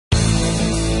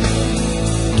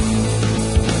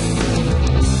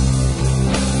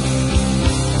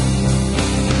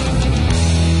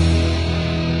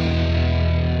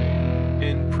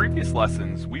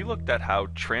lessons, we looked at how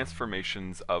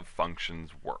transformations of functions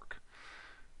work.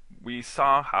 We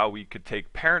saw how we could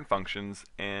take parent functions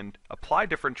and apply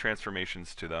different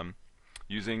transformations to them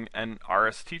using an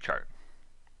RST chart.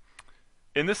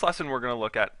 In this lesson, we're going to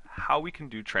look at how we can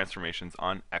do transformations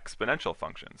on exponential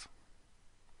functions.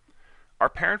 Our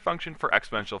parent function for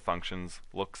exponential functions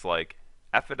looks like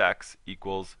f of x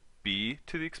equals b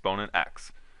to the exponent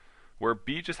x, where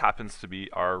b just happens to be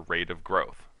our rate of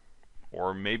growth.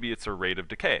 Or maybe it's a rate of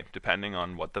decay, depending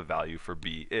on what the value for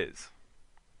b is.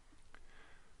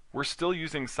 We're still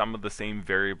using some of the same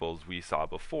variables we saw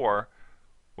before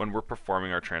when we're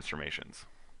performing our transformations.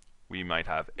 We might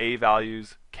have a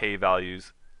values, k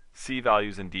values, c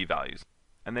values, and d values,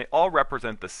 and they all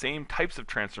represent the same types of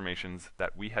transformations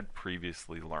that we had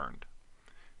previously learned.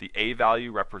 The a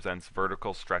value represents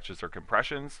vertical stretches or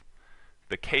compressions,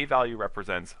 the k value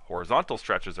represents horizontal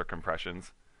stretches or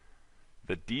compressions,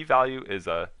 the d value is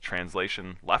a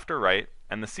translation left or right,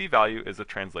 and the c value is a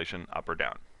translation up or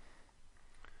down.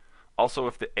 Also,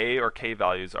 if the a or k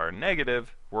values are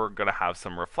negative, we're going to have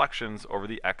some reflections over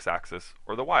the x-axis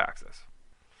or the y-axis.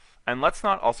 And let's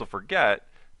not also forget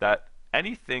that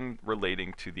anything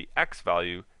relating to the x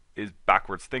value is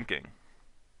backwards thinking.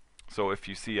 So if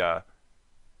you see a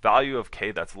value of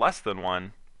k that's less than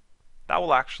 1, that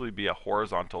will actually be a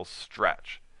horizontal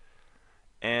stretch.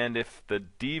 And if the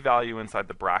d value inside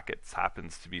the brackets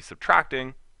happens to be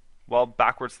subtracting, well,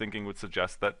 backwards thinking would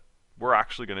suggest that we're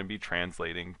actually going to be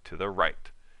translating to the right.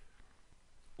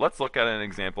 Let's look at an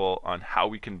example on how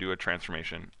we can do a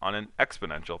transformation on an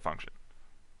exponential function.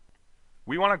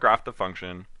 We want to graph the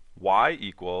function y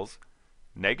equals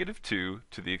negative 2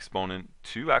 to the exponent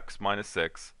 2x minus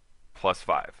 6 plus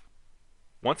 5.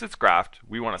 Once it's graphed,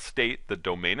 we want to state the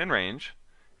domain and range,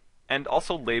 and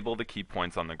also label the key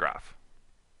points on the graph.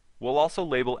 We'll also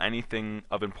label anything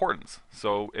of importance.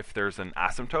 So if there's an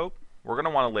asymptote, we're going to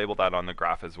want to label that on the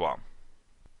graph as well.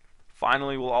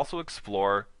 Finally, we'll also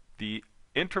explore the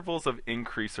intervals of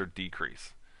increase or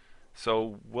decrease.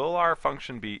 So will our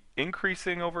function be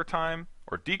increasing over time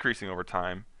or decreasing over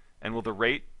time, and will the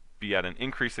rate be at an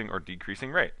increasing or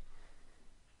decreasing rate?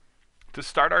 To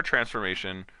start our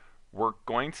transformation, we're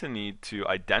going to need to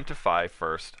identify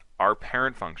first our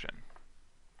parent function.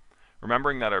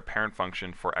 Remembering that our parent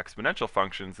function for exponential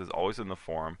functions is always in the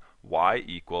form y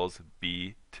equals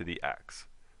b to the x,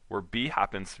 where b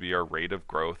happens to be our rate of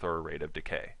growth or rate of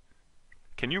decay.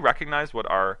 Can you recognize what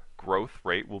our growth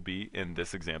rate will be in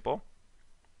this example?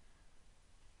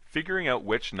 Figuring out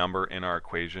which number in our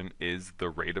equation is the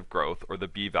rate of growth, or the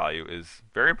b value, is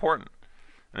very important.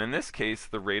 And in this case,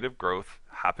 the rate of growth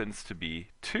happens to be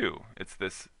 2. It's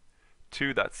this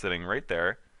 2 that's sitting right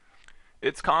there.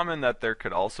 It's common that there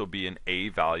could also be an a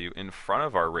value in front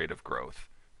of our rate of growth,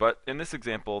 but in this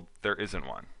example, there isn't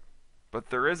one.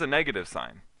 But there is a negative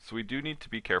sign, so we do need to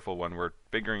be careful when we're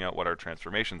figuring out what our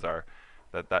transformations are,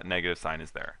 that that negative sign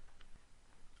is there.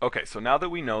 Okay, so now that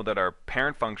we know that our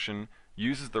parent function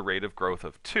uses the rate of growth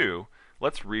of 2,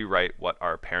 let's rewrite what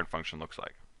our parent function looks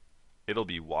like. It'll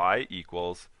be y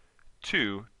equals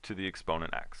 2 to the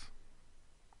exponent x.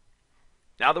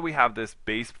 Now that we have this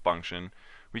base function,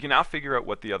 we can now figure out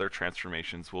what the other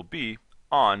transformations will be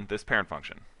on this parent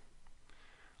function.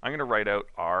 I'm going to write out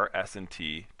r, s, and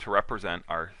t to represent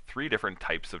our 3 different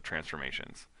types of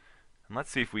transformations. And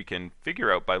let's see if we can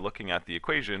figure out by looking at the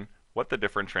equation what the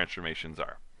different transformations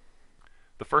are.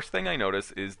 The first thing I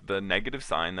notice is the negative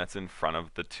sign that's in front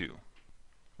of the 2.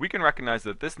 We can recognize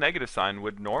that this negative sign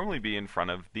would normally be in front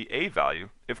of the a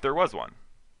value if there was one.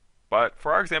 But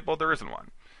for our example, there isn't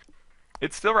one.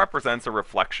 It still represents a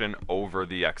reflection over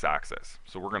the x-axis,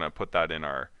 so we're going to put that in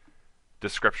our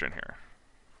description here.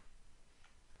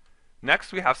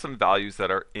 Next, we have some values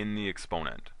that are in the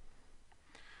exponent.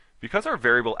 Because our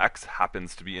variable x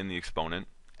happens to be in the exponent,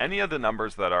 any of the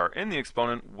numbers that are in the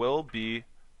exponent will be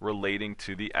relating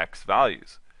to the x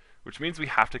values, which means we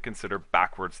have to consider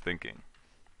backwards thinking.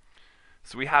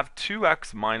 So we have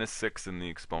 2x minus 6 in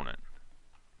the exponent.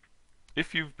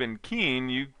 If you've been keen,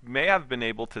 you may have been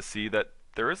able to see that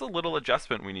there is a little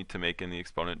adjustment we need to make in the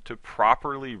exponent to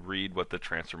properly read what the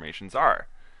transformations are.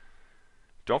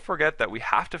 Don't forget that we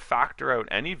have to factor out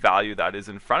any value that is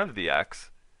in front of the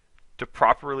x to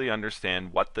properly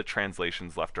understand what the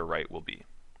translations left or right will be.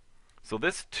 So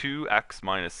this 2x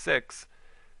minus 6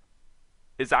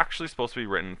 is actually supposed to be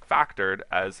written factored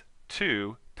as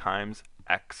 2 times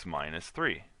x minus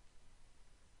 3.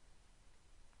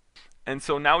 And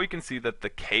so now we can see that the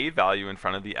k value in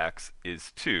front of the x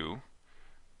is 2,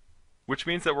 which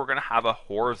means that we're going to have a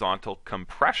horizontal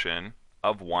compression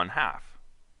of 1/2.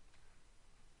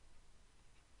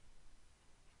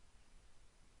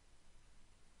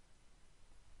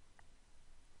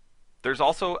 There's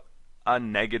also a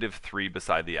 -3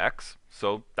 beside the x,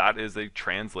 so that is a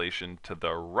translation to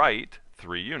the right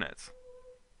 3 units.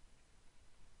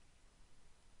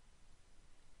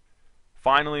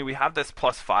 Finally, we have this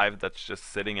 +5 that's just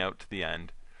sitting out to the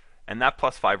end, and that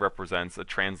 +5 represents a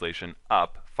translation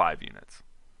up 5 units.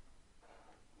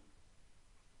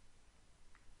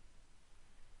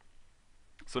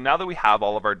 So now that we have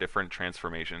all of our different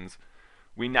transformations,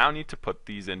 we now need to put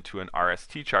these into an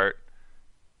RST chart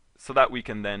so that we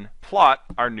can then plot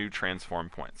our new transform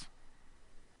points.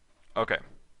 Okay,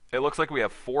 it looks like we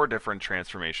have 4 different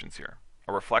transformations here.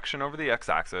 A reflection over the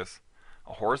x-axis,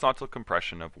 a horizontal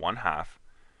compression of 1/2,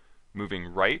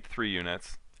 moving right 3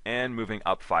 units, and moving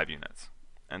up 5 units.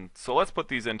 And so let's put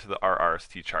these into our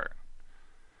RST chart.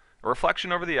 A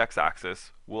reflection over the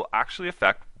x-axis will actually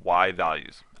affect y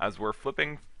values, as we're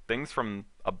flipping things from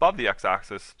above the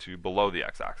x-axis to below the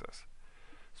x-axis.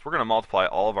 So we're going to multiply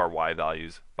all of our y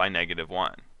values by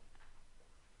 -1.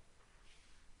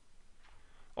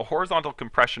 A horizontal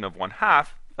compression of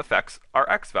 1/2 affects our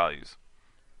x values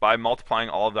by multiplying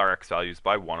all of our x values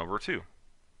by 1/2.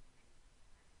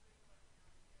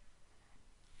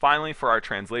 Finally, for our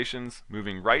translations,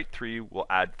 moving right 3 will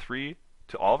add 3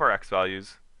 to all of our x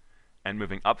values, and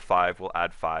moving up 5 will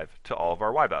add 5 to all of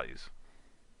our y values.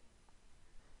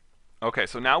 Okay,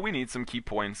 so now we need some key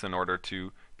points in order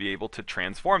to be able to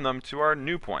transform them to our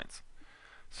new points.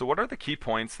 So what are the key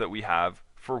points that we have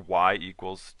for y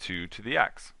equals 2 to the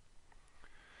x?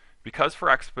 Because for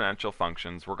exponential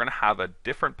functions, we're going to have a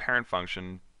different parent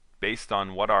function based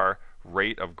on what our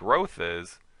rate of growth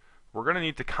is, we're going to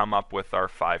need to come up with our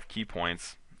 5 key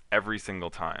points every single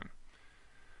time.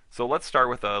 So let's start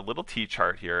with a little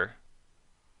t-chart here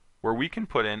where we can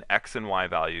put in x and y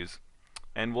values,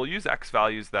 and we'll use x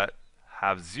values that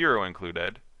have 0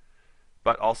 included,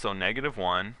 but also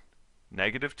 -1,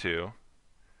 -2,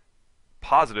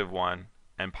 +1,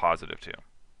 and +2.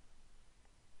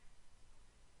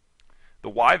 The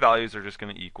y values are just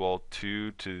going to equal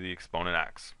 2 to the exponent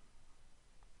x.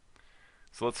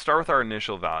 So let's start with our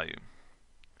initial value.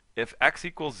 If x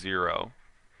equals 0,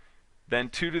 then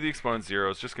 2 to the exponent 0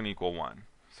 is just going to equal 1.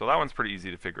 So that one's pretty easy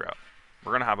to figure out.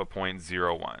 We're going to have a point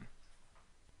 0, 1.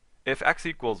 If x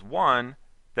equals 1,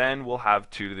 then we'll have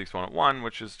 2 to the exponent 1,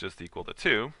 which is just equal to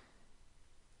 2.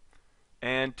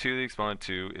 And 2 to the exponent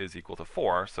 2 is equal to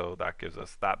 4, so that gives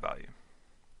us that value.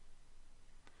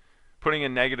 Putting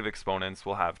in negative exponents,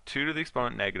 we'll have 2 to the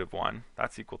exponent -1,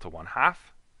 that's equal to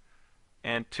 1/2.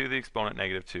 And 2 to the exponent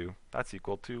 -2, that's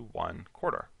equal to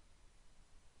 1/4.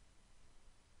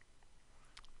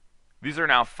 These are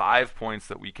now 5 points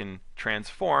that we can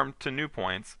transform to new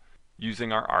points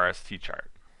using our RST chart.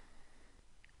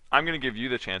 I'm going to give you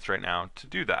the chance right now to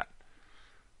do that.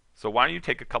 So why don't you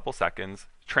take a couple seconds,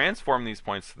 transform these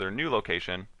points to their new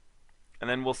location, and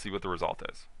then we'll see what the result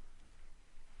is.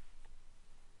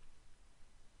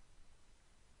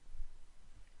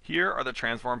 Here are the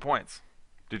transform points.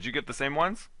 Did you get the same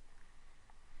ones?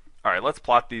 Alright, let's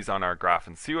plot these on our graph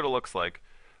and see what it looks like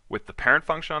with the parent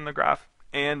function on the graph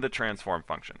and the transform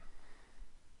function.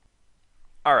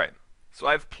 Alright, so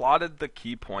I've plotted the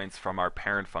key points from our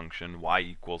parent function y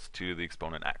equals 2 to the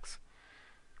exponent x.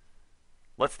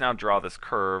 Let's now draw this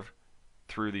curve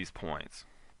through these points.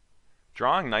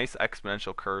 Drawing nice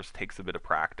exponential curves takes a bit of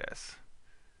practice.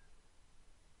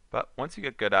 But once you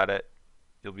get good at it,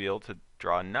 you'll be able to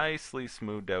draw nicely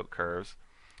smoothed out curves.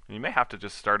 And you may have to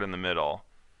just start in the middle,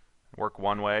 work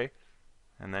one way,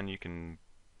 and then you can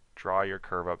draw your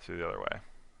curve up through the other way.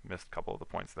 Missed a couple of the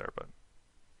points there, but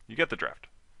you get the drift.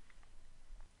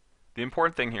 The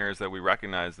important thing here is that we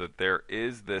recognize that there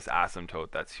is this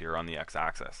asymptote that's here on the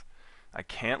x-axis. I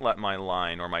can't let my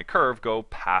line or my curve go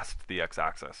past the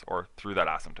x-axis or through that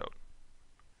asymptote.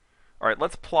 Alright,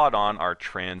 let's plot on our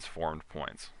transformed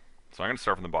points. So I'm going to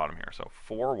start from the bottom here. So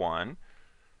 4, 1,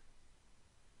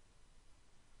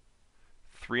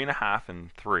 3.5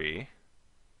 and 3,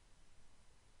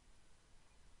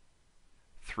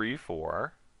 3,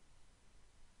 4,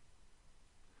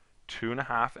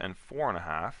 2.5 and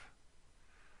 4.5,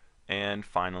 and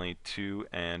finally 2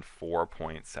 and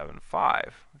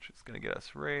 4.75, which is going to get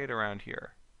us right around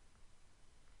here.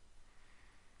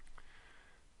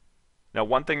 Now,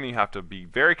 one thing that you have to be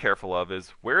very careful of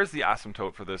is where is the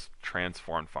asymptote for this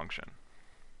transformed function?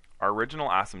 Our original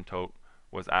asymptote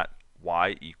was at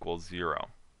y equals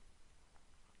 0.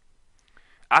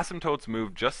 Asymptotes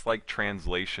move just like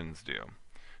translations do.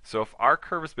 So if our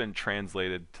curve has been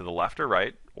translated to the left or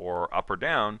right, or up or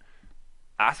down,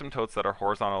 asymptotes that are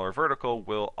horizontal or vertical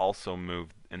will also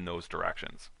move in those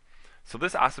directions. So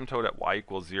this asymptote at y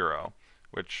equals 0,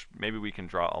 which maybe we can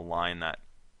draw a line that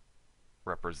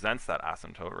represents that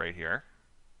asymptote right here,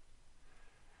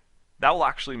 that will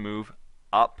actually move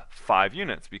up 5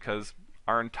 units because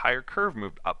our entire curve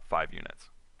moved up 5 units.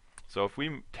 So if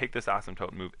we take this asymptote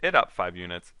and move it up 5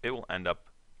 units, it will end up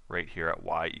right here at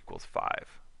y equals 5.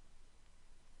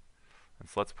 And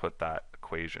so let's put that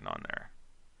equation on there.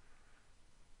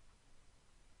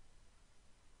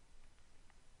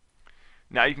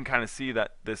 Now you can kind of see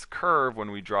that this curve,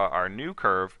 when we draw our new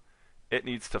curve, it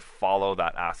needs to follow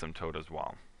that asymptote as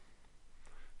well.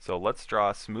 So let's draw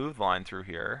a smooth line through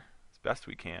here as best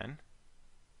we can.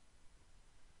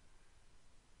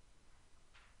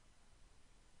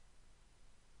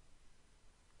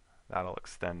 That'll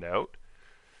extend out.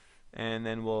 And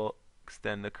then we'll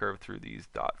extend the curve through these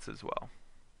dots as well.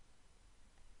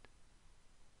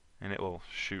 And it will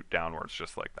shoot downwards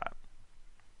just like that.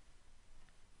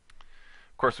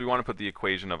 Of course, we want to put the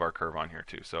equation of our curve on here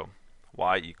too. So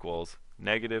y equals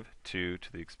negative 2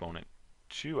 to the exponent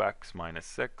 2x minus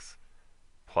 6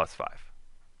 plus 5.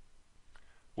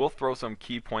 We'll throw some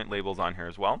key point labels on here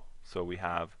as well. So we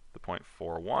have the point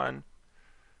 4, 1,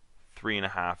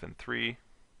 3.5, and 3,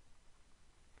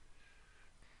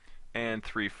 and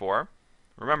 3, 4.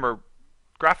 Remember,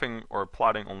 graphing or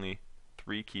plotting only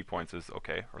 3 key points is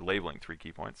okay, or labeling 3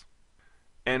 key points.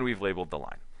 And we've labeled the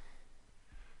line.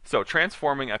 So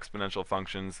transforming exponential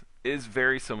functions is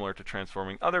very similar to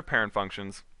transforming other parent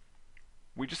functions.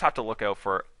 We just have to look out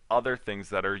for other things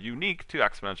that are unique to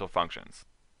exponential functions,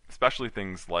 especially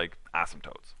things like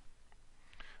asymptotes.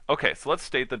 Okay, so let's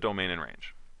state the domain and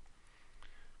range.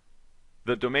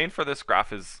 The domain for this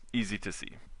graph is easy to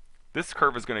see. This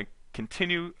curve is going to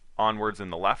continue onwards in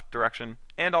the left direction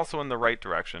and also in the right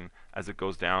direction as it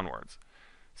goes downwards.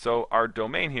 So our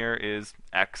domain here is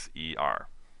XER.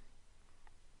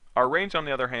 Our range, on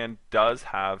the other hand, does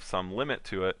have some limit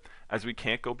to it, as we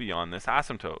can't go beyond this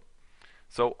asymptote.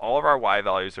 So all of our y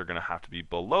values are going to have to be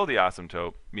below the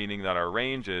asymptote, meaning that our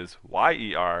range is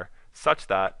YER such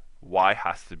that y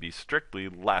has to be strictly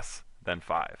less than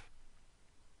 5.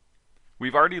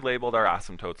 We've already labeled our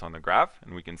asymptotes on the graph,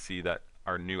 and we can see that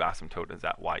our new asymptote is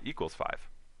at y equals 5.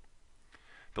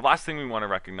 The last thing we want to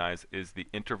recognize is the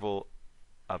interval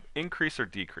of increase or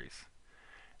decrease.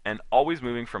 And always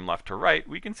moving from left to right,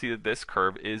 we can see that this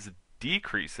curve is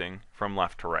decreasing from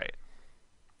left to right.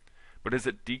 But is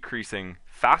it decreasing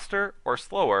faster or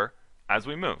slower as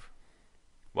we move?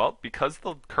 Well, because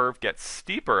the curve gets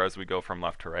steeper as we go from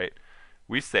left to right,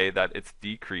 we say that it's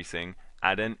decreasing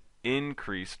at an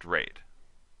increased rate,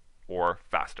 or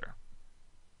faster.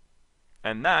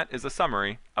 And that is a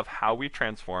summary of how we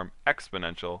transform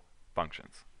exponential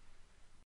functions.